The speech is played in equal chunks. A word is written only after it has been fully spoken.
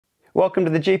Welcome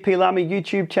to the GPLama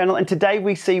YouTube channel, and today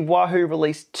we see Wahoo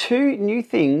release two new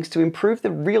things to improve the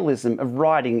realism of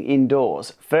riding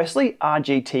indoors. Firstly,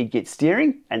 RGT Gets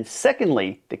Steering, and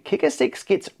secondly, the KICKR 6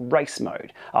 gets Race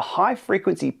Mode, a high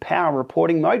frequency power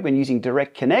reporting mode when using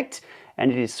Direct Connect, and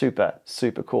it is super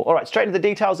cool. All right, straight to the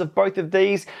details of both of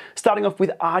these, starting off with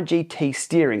RGT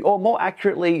Steering, or more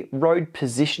accurately, road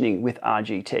positioning with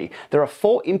RGT. There are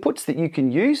 4 inputs that you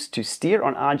can use to steer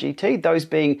on RGT, those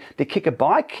being the KICKR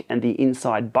bike and the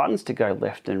inside buttons to go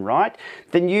left and right,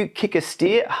 the new KICKR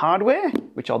Steer hardware,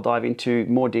 which I'll dive into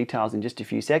more details in just a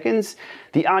few seconds,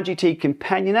 the RGT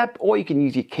companion app, or you can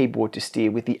use your keyboard to steer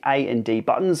with the A and D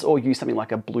buttons, or use something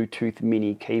like a Bluetooth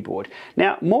mini keyboard.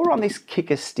 Now, more on this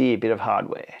KICKR Steer bit of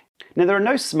hardware. Now, there are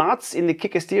no smarts in the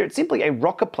KICKR Steer. It's simply a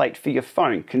rocker plate for your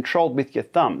phone, controlled with your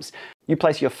thumbs. You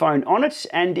place your phone on it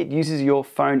and it uses your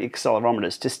phone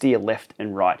accelerometers to steer left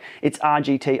and right. It's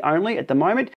RGT only at the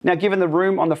moment. Now, given the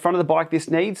room on the front of the bike this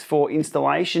needs for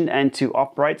installation and to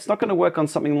operate, it's not going to work on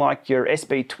something like your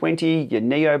SB20, your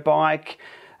Neo bike,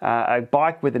 a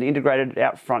bike with an integrated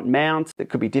out front mount that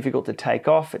could be difficult to take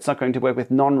off. It's not going to work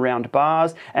with non-round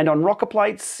bars, and on rocker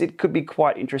plates it could be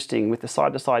quite interesting with the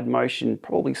side-to-side motion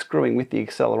probably screwing with the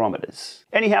accelerometers.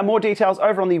 Anyhow, more details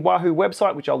over on the Wahoo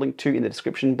website, which I'll link to in the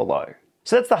description below.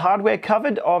 So that's the hardware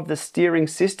covered of the steering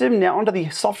system. Now onto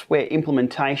the software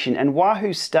implementation, and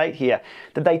Wahoo state here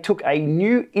that they took a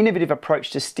new innovative approach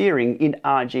to steering in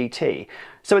RGT.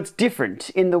 So it's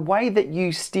different in the way that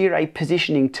you steer a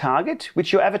positioning target,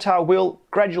 which your avatar will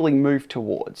gradually move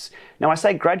towards. Now I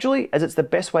say gradually as it's the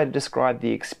best way to describe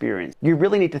the experience. You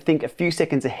really need to think a few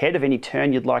seconds ahead of any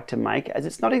turn you'd like to make, as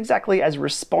it's not exactly as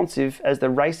responsive as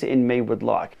the racer in me would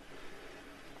like.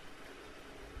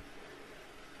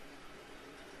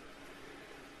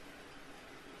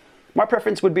 My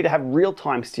preference would be to have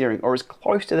real-time steering, or as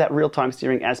close to that real-time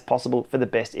steering as possible for the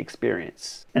best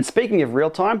experience. And speaking of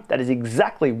real-time, that is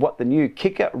exactly what the new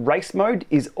KICKR Race Mode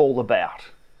is all about.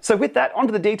 So with that,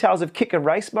 onto the details of KICKR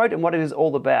Race Mode and what it is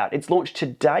all about. It's launched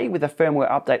today with a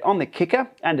firmware update on the KICKR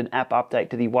and an app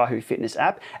update to the Wahoo Fitness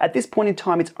app. At this point in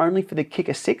time, it's only for the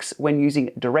KICKR 6 when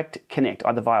using Direct Connect,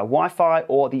 either via Wi-Fi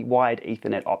or the wired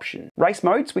Ethernet option. Race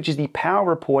Modes, which is the power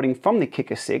reporting from the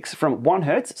KICKR 6 from 1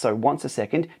 Hz, so once a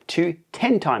second, to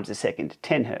 10 times a second,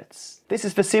 10 Hz. This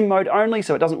is for sim mode only,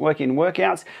 so it doesn't work in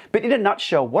workouts, but in a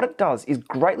nutshell, what it does is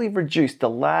greatly reduce the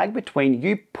lag between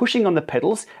you pushing on the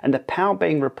pedals and the power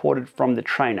being reported from the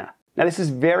trainer. Now this is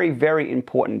very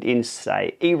important in,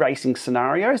 say, e-racing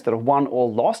scenarios that are won or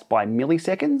lost by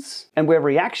milliseconds, and where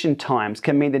reaction times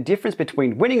can mean the difference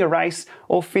between winning a race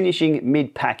or finishing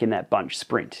mid-pack in that bunch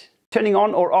sprint. Turning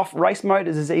on or off race mode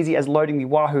is as easy as loading the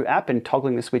Wahoo app and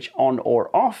toggling the switch on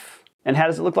or off. And how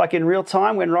does it look like in real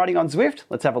time when riding on Zwift?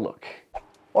 Let's have a look.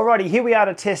 Alrighty, here we are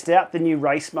to test out the new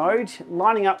race mode.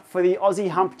 Lining up for the Aussie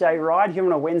Hump Day ride here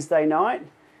on a Wednesday night.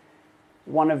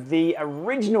 One of the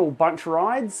original bunch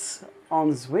rides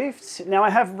on Zwift. Now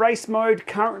I have race mode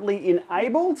currently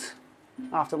enabled.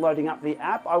 After loading up the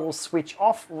app, I will switch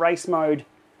off race mode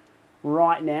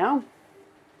right now.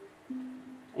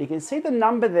 You can see the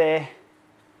number there in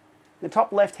the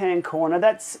top left-hand corner.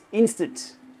 That's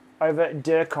instant over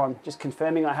DIRCON. Just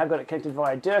confirming I have got it connected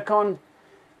via DIRCON.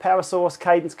 Power source,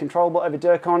 cadence controllable over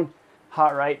DIRCON.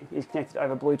 Heart rate is connected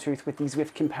over Bluetooth with the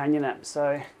Zwift companion app.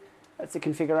 So that's the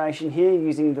configuration here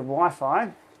using the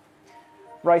Wi-Fi.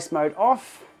 Race mode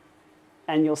off,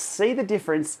 and you'll see the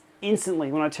difference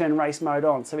instantly when I turn race mode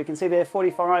on. So we can see there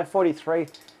 45, 43. Let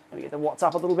me get the watts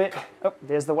up a little bit. Oh,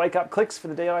 there's the wake up clicks for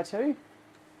the Di2.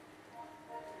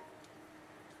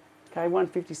 Okay,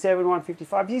 157,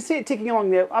 155. You see it ticking along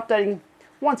there, updating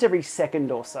once every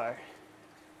second or so.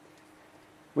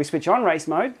 We switch on race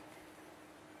mode,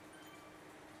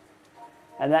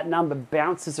 and that number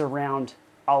bounces around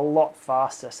a lot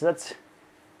faster. So that's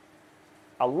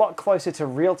a lot closer to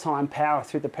real-time power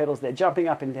through the pedals there, jumping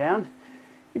up and down.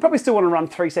 You probably still want to run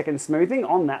 3-second smoothing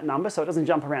on that number so it doesn't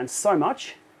jump around so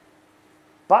much.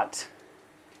 But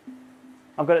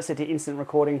I've got it set to instant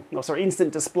recording, or sorry,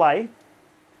 instant display,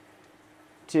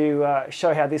 to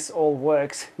show how this all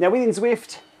works. Now within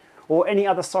Zwift or any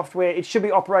other software, it should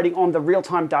be operating on the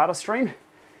real-time data stream,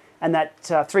 and that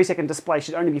 3-second display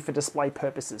should only be for display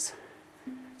purposes.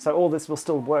 So all this will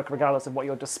still work regardless of what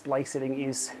your display setting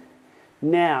is.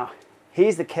 Now,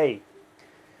 here's the key.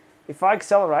 If I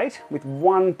accelerate with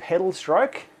 1 pedal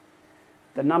stroke,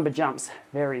 the number jumps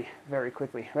very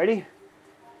quickly. Ready?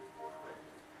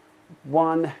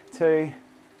 1, 2,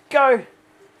 go!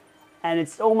 And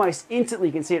it's almost instantly,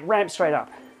 you can see it ramp straight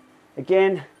up.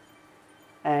 Again,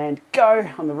 and go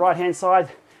on the right hand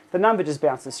side. The number just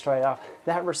bounces straight up.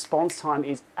 That response time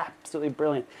is absolutely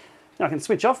brilliant. Now I can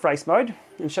switch off race mode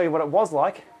and show you what it was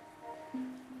like.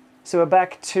 So we're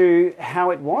back to how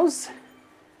it was,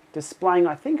 displaying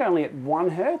I think only at 1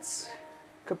 Hertz.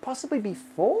 Could possibly be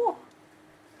 4.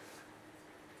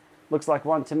 Looks like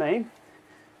 1 to me.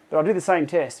 But I'll do the same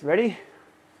test. Ready?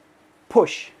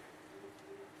 Push.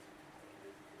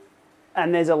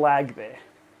 And there's a lag there.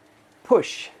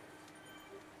 Push.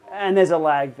 And there's a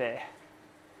lag there.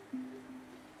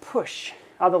 Push.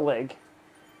 Other leg.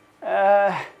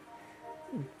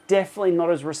 Definitely not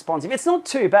as responsive. It's not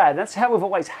too bad. That's how we've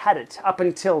always had it up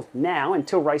until now,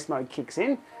 until race mode kicks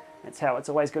in. That's how it's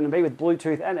always going to be with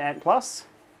Bluetooth and Ant+.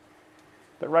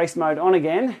 But race mode on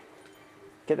again.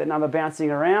 Get that number bouncing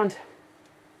around.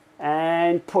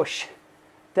 And push.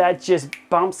 That just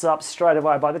bumps up straight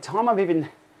away. By the time I've even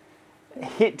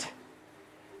hit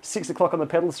 6 o'clock on the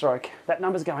pedal stroke, that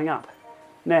number's going up.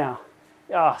 Now,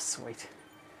 ah, sweet.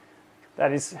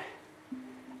 That is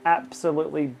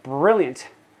absolutely brilliant.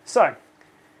 So,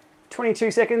 22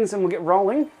 seconds and we'll get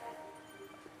rolling.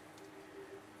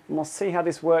 And we'll see how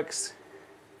this works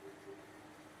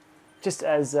just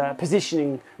as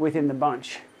positioning within the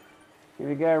bunch. Here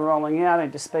we go, rolling out,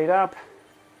 and to speed up.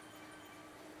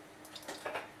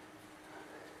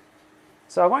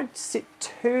 So I won't sit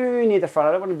too near the front.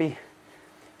 I don't want to be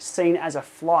seen as a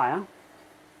flyer.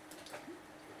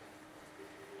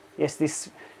 Yes, this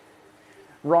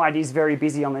ride is very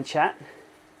busy on the chat.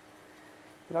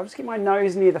 But I'll just get my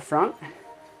nose near the front.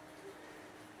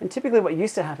 And typically what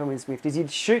used to happen with Zwift is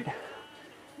you'd shoot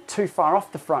too far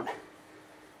off the front.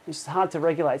 It's just hard to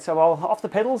regulate. So I'll off the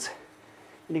pedals,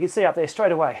 and you can see up there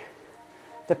straight away,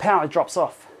 the power drops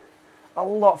off a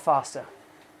lot faster.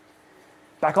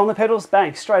 Back on the pedals,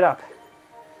 bang, straight up.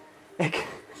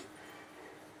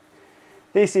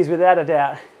 This is without a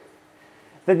doubt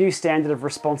the new standard of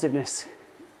responsiveness.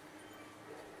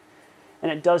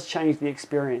 And it does change the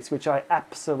experience, which I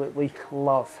absolutely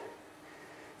love.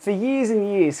 For years and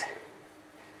years,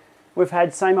 we've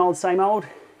had same old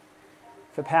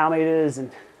for power meters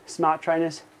and smart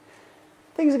trainers.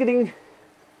 Things are getting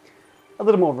a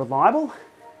little more reliable.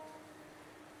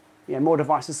 Yeah, more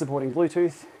devices supporting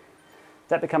Bluetooth.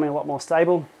 That becoming a lot more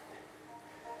stable.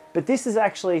 But this is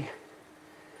actually,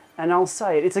 and I'll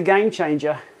say it, it's a game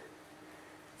changer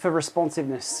for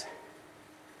responsiveness.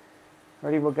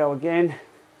 Ready, we'll go again.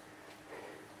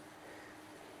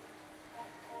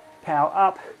 Power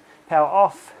up, power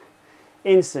off,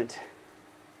 instant.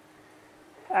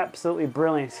 Absolutely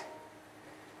brilliant.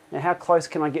 Now how close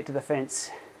can I get to the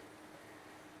fence?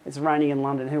 It's raining in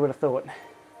London, who would have thought?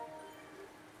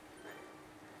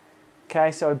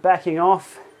 Okay, so backing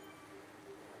off.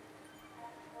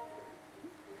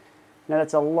 Now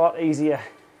that's a lot easier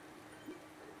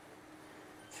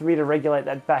for me to regulate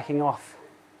that backing off.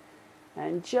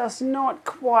 And just not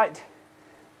quite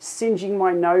singeing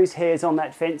my nose hairs on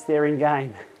that fence there in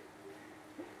game.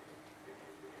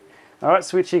 All right,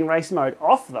 switching race mode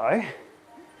off though.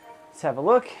 Let's have a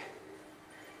look.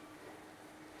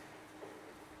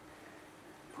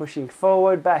 Pushing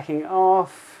forward, backing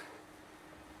off.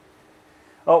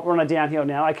 Oh, we're on a downhill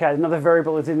now. Okay, another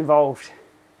variable is involved.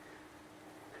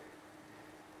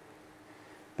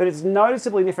 But it's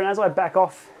noticeably different as I back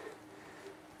off.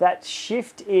 That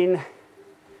shift in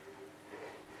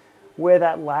where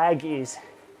that lag is,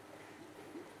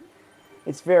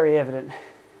 it's very evident.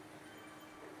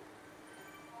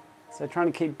 So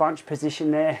trying to keep bunch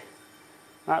position there.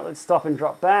 All right, let's stop and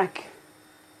drop back.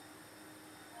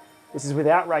 This is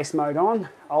without race mode on,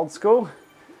 old school.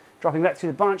 Dropping back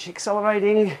through the bunch,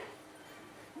 accelerating.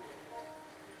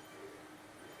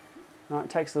 All right, it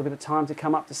takes a little bit of time to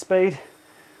come up to speed.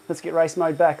 Let's get race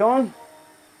mode back on.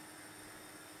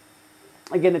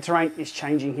 Again, the terrain is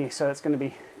changing here, so it's going to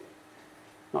be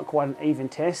not quite an even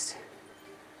test.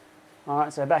 All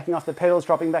right, so backing off the pedals,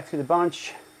 dropping back through the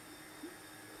bunch.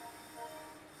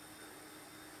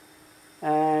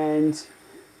 And,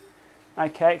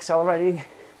 okay, accelerating.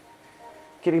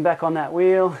 Getting back on that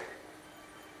wheel.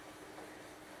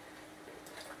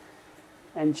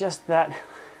 And just that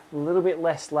little bit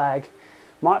less lag.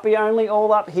 Might be only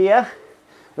all up here.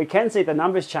 We can see the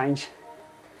numbers change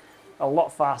a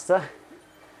lot faster.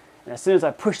 And as soon as I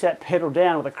push that pedal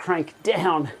down or the crank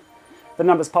down, the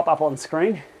numbers pop up on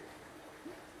screen.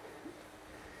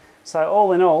 So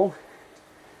all in all,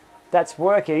 that's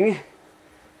working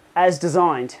as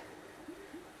designed.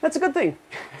 That's a good thing.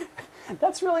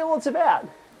 That's really all it's about.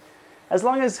 As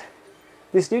long as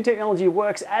this new technology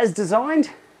works as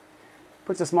designed,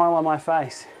 puts a smile on my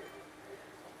face.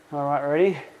 All right,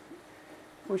 ready?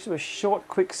 We'll just do a short,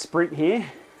 quick sprint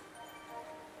here.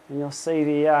 And you'll see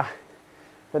the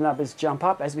numbers jump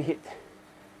up as we hit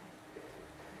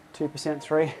 2%,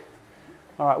 3.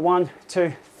 All right, 1,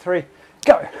 2, 3,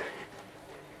 go.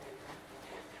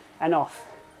 And off.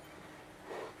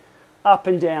 Up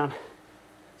and down.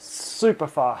 Super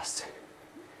fast.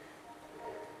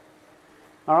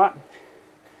 All right.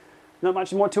 Not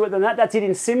much more to it than that. That's it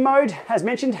in sim mode, as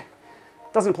mentioned.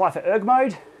 Doesn't apply for erg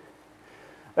mode.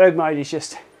 Erg mode is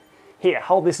just, here,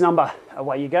 hold this number,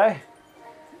 away you go.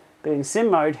 But in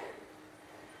sim mode,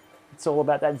 it's all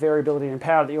about that variability and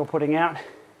power that you're putting out.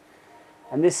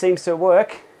 And this seems to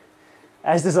work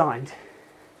as designed.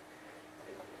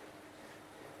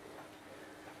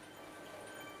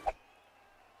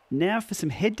 Now for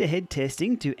some head-to-head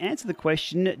testing to answer the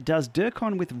question, does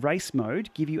Durcon with race mode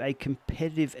give you a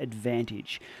competitive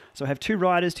advantage? So I have two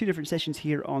riders, two different sessions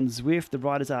here on Zwift. The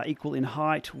riders are equal in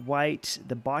height, weight,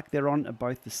 the bike they're on are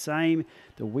both the same,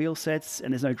 the wheel sets,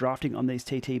 and there's no drafting on these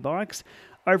TT bikes.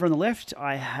 Over on the left,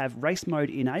 I have race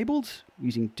mode enabled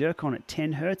using Durcon at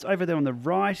 10 Hz. Over there on the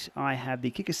right, I have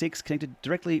the KICKR 6 connected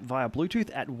directly via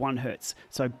Bluetooth at 1 Hz.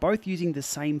 So both using the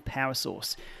same power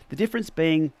source. The difference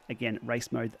being, again,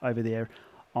 race mode over there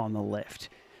on the left.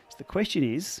 So the question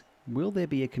is, will there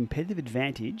be a competitive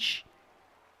advantage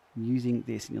using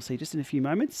this? And you'll see just in a few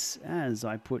moments as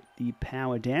I put the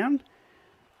power down.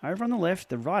 Over on the left,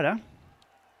 the rider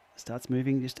starts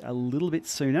moving just a little bit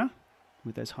sooner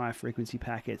with those higher frequency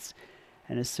packets.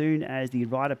 And as soon as the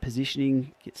rider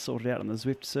positioning gets sorted out on the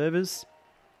Zwift servers,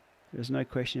 there's no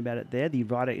question about it there. The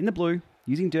rider in the blue,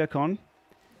 using Durcon,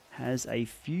 has a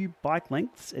few bike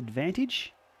lengths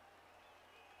advantage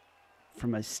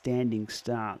from a standing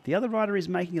start. The other rider is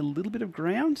making a little bit of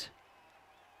ground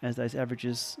as those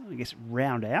averages, I guess,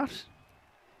 round out.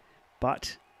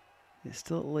 But there's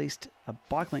still at least a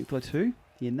bike length or two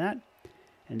in that.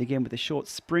 And again, with a short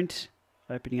sprint,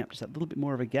 opening up just a little bit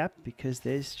more of a gap because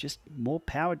there's just more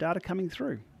power data coming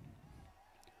through.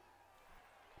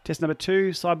 Test number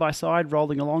 2, side by side,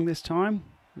 rolling along this time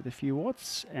with a few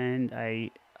watts and a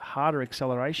harder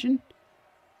acceleration.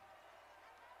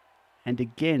 And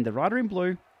again, the rider in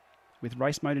blue with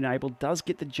race mode enabled does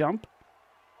get the jump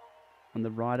on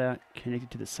the rider connected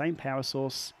to the same power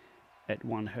source at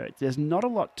 1 Hz. There's not a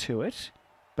lot to it,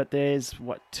 but there's,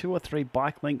 what, 2 or 3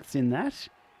 bike lengths in that.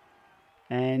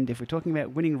 And if we're talking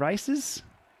about winning races,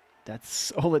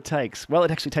 that's all it takes. Well,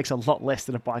 it actually takes a lot less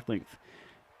than a bike length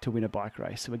to win a bike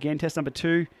race. So again, test number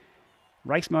 2,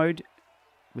 race mode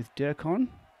with Durcon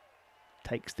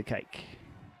takes the cake.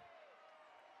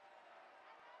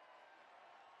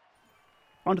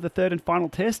 On to the third and final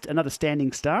test, another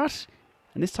standing start.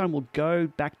 And this time we'll go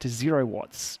back to 0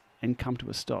 watts and come to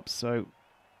a stop. So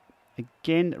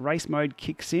again, race mode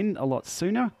kicks in a lot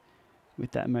sooner,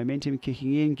 with that momentum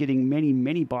kicking in, getting many,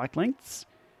 many bike lengths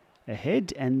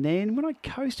ahead. And then when I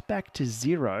coast back to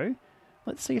 0,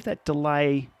 let's see if that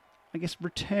delay, I guess,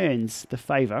 returns the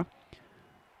favour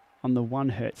on the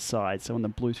 1 Hz side, so on the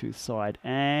Bluetooth side.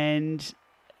 And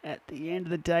at the end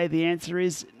of the day, the answer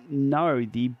is no.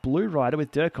 The blue rider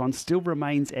with Durcon still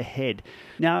remains ahead.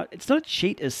 Now, it's not a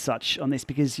cheat as such on this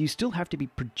because you still have to be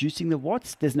producing the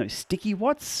watts. There's no sticky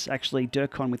watts. Actually,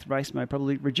 Durcon with race mode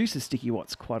probably reduces sticky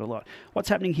watts quite a lot. What's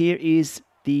happening here is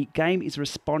the game is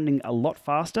responding a lot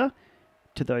faster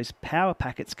to those power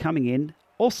packets coming in,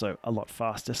 also a lot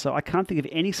faster. So I can't think of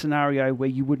any scenario where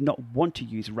you would not want to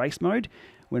use race mode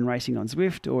when racing on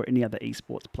Zwift or any other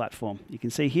esports platform. You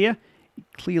can see here, it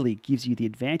clearly gives you the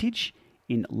advantage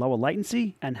in lower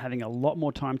latency and having a lot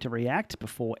more time to react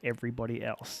before everybody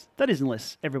else. That is,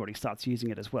 unless everybody starts using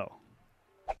it as well.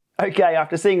 Okay,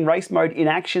 after seeing race mode in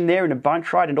action there in a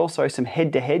bunch ride and also some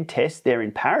head-to-head tests there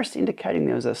in Paris, indicating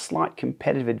there was a slight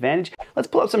competitive advantage, let's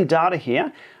pull up some data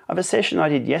here of a session I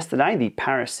did yesterday, the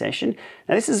Paris session.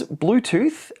 Now this is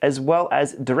Bluetooth as well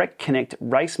as Direct Connect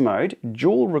race mode,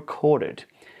 dual recorded.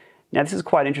 Now this is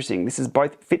quite interesting. This is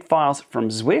both fit files from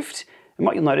Zwift. And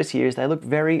what you'll notice here is they look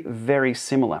very, very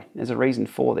similar. There's a reason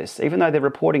for this. Even though they're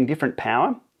reporting different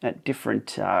power at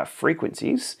different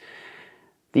frequencies,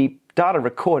 the data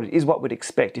recorded is what we'd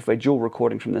expect if we're dual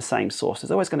recording from the same source. There's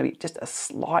always going to be just a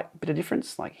slight bit of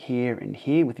difference, like here and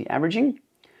here with the averaging.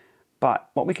 But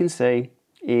what we can see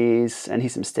is, and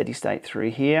here's some steady state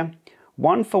through here,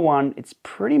 1 for 1, it's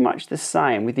pretty much the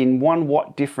same, within 1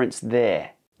 watt difference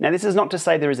there. Now this is not to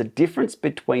say there is a difference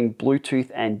between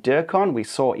Bluetooth and Durcon. We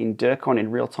saw in Durcon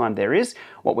in real time there is.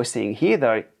 What we're seeing here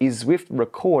though is Zwift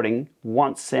recording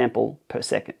 1 sample per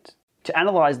second. To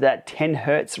analyze that 10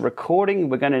 Hz recording,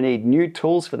 we're going to need new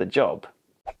tools for the job.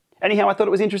 Anyhow, I thought it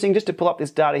was interesting just to pull up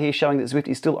this data here showing that Zwift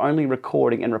is still only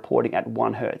recording and reporting at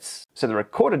 1 Hz. So the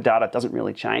recorded data doesn't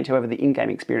really change, however the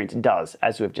in-game experience does,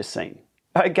 as we've just seen.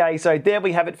 Okay, so there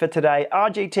we have it for today.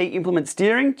 RGT implements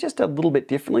steering just a little bit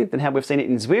differently than how we've seen it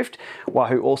in Zwift.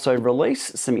 Wahoo also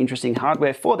released some interesting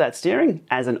hardware for that steering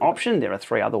as an option. There are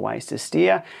 3 other ways to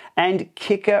steer. And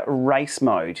KICKR Race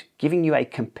Mode, giving you a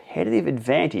competitive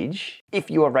advantage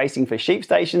if you are racing for sheep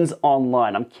stations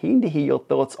online. I'm keen to hear your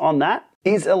thoughts on that.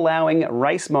 Is allowing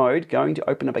race mode going to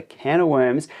open up a can of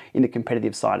worms in the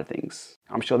competitive side of things?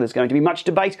 I'm sure there's going to be much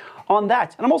debate on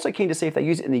that. And I'm also keen to see if they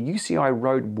use it in the UCI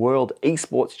Road World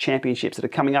Esports Championships that are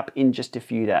coming up in just a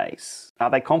few days.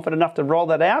 Are they confident enough to roll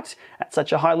that out at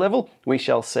such a high level? We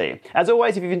shall see. As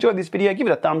always, if you've enjoyed this video, give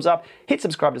it a thumbs up, hit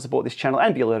subscribe to support this channel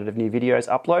and be alerted of new videos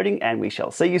uploading, and we shall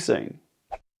see you soon.